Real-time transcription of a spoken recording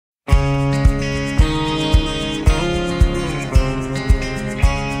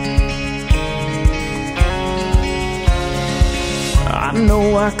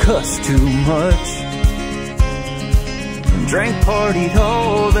know I cussed too much, drank, partied,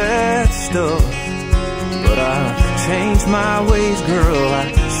 all that stuff, but I changed my ways, girl. I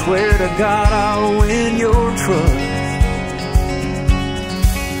swear to God I'll win your trust.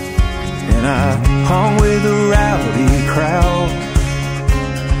 And I hung with a rowdy crowd,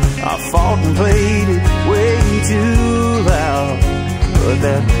 I fought and played it way too loud, but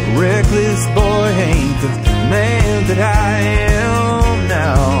that reckless boy ain't the man that I am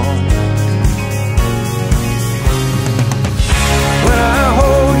now. When I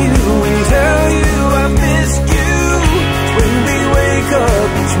hold you and tell you I missed you, when we wake up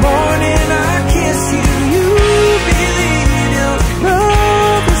each morning I kiss you, you believe your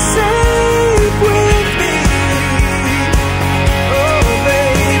love is safe with me. Oh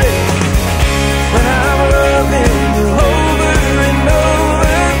baby, when I'm loving you over and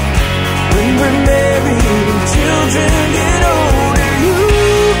over, when we're married and children get older, you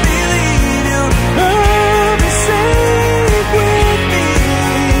believe your love is safe with me.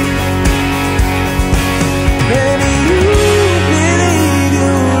 Baby, you believe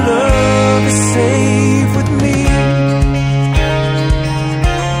your love is safe with me.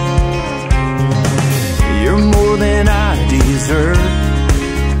 You're more than I deserve,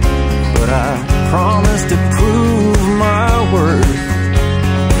 but I promise to prove my worth.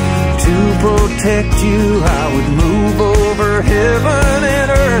 To protect you I would move over heaven and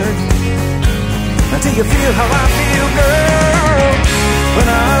earth, until you feel how I feel, girl.